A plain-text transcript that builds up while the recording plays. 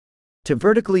To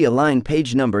vertically align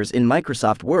page numbers in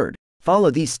Microsoft Word,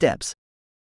 follow these steps.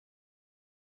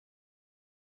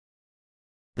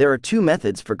 There are two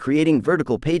methods for creating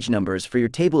vertical page numbers for your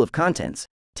table of contents,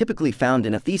 typically found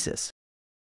in a thesis.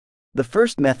 The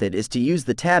first method is to use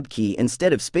the tab key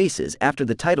instead of spaces after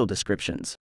the title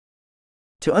descriptions.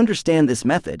 To understand this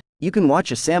method, you can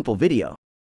watch a sample video.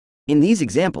 In these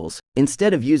examples,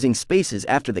 instead of using spaces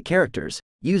after the characters,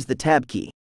 use the tab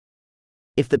key.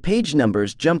 If the page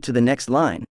numbers jump to the next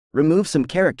line, remove some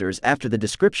characters after the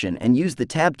description and use the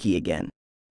tab key again.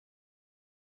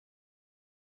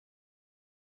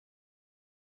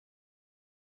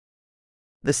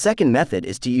 The second method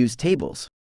is to use tables.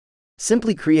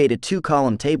 Simply create a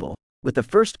two-column table, with the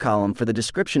first column for the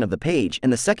description of the page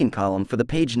and the second column for the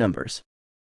page numbers.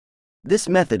 This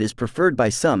method is preferred by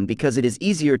some because it is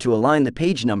easier to align the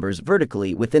page numbers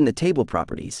vertically within the table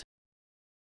properties.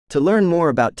 To learn more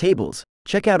about tables,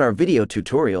 check out our video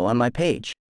tutorial on my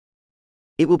page.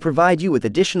 It will provide you with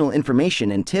additional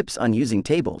information and tips on using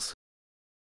tables.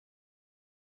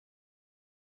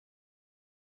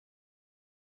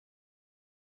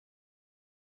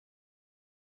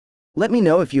 Let me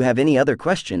know if you have any other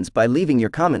questions by leaving your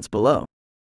comments below.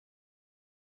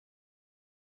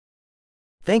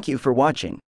 Thank you for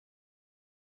watching.